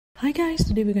Hi guys,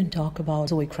 today we're going to talk about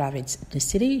Zoe Kravitz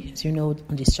ethnicity. As you know,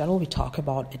 on this channel we talk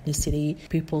about ethnicity,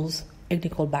 people's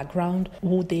ethnical background,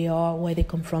 who they are, where they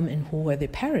come from, and who are their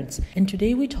parents. And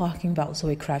today we're talking about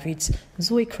Zoe Kravitz.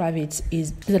 Zoe Kravitz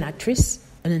is an actress,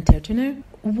 an entertainer.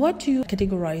 What do you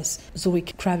categorize Zoe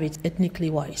Kravitz ethnically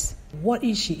wise? What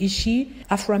is she? Is she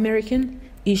Afro-American?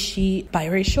 Is she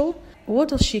biracial? What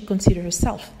does she consider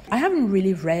herself? I haven't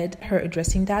really read her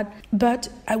addressing that, but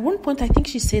at one point I think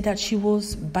she said that she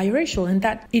was biracial and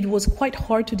that it was quite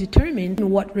hard to determine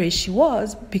what race she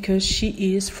was because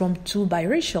she is from two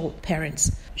biracial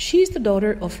parents. She is the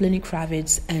daughter of Leny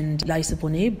Karvitz and Lisa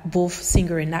Bonet, both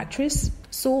singer and actress.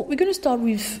 So we're going to start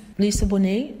with Lisa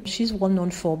Bonet. She's well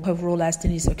known for her role as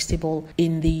Denise Huxtable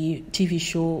in the TV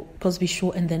show Cosby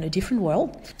Show and then A Different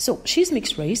World. So she's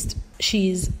mixed race.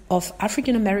 She's of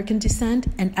African American descent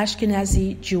and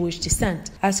Ashkenazi Jewish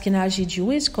descent. Ashkenazi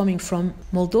Jewish coming from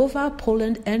Moldova,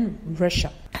 Poland, and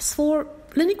Russia. As for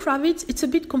Leny Kravitz, it's a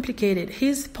bit complicated.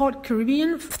 He's part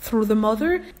Caribbean through the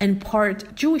mother and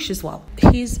part Jewish as well.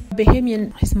 He's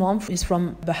Bahamian. His mom is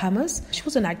from Bahamas. She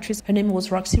was an actress. Her name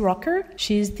was Roxy Rocker.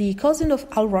 She's the cousin of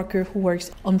Al Rocker who works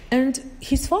on... And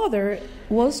his father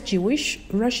was Jewish,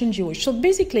 Russian Jewish. So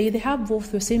basically, they have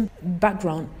both the same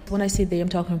background. When I say they, I'm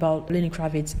talking about Leny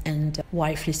Kravitz and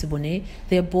wife Lisa Bonet.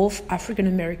 They're both African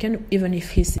American, even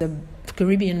if he's a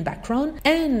Caribbean background.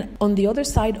 And on the other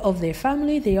side of their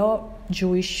family, they are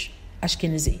Jewish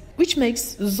Ashkenazi, which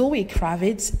makes Zoe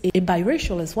Kravitz a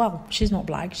biracial as well. She's not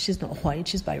black, she's not white,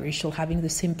 she's biracial, having the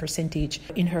same percentage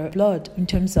in her blood in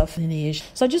terms of lineage.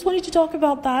 So I just wanted to talk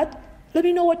about that. Let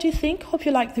me know what you think. Hope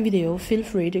you liked the video. Feel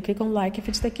free to click on like if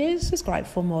it's the case, subscribe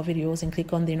for more videos, and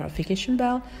click on the notification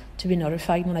bell to be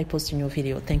notified when I post a new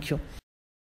video. Thank you.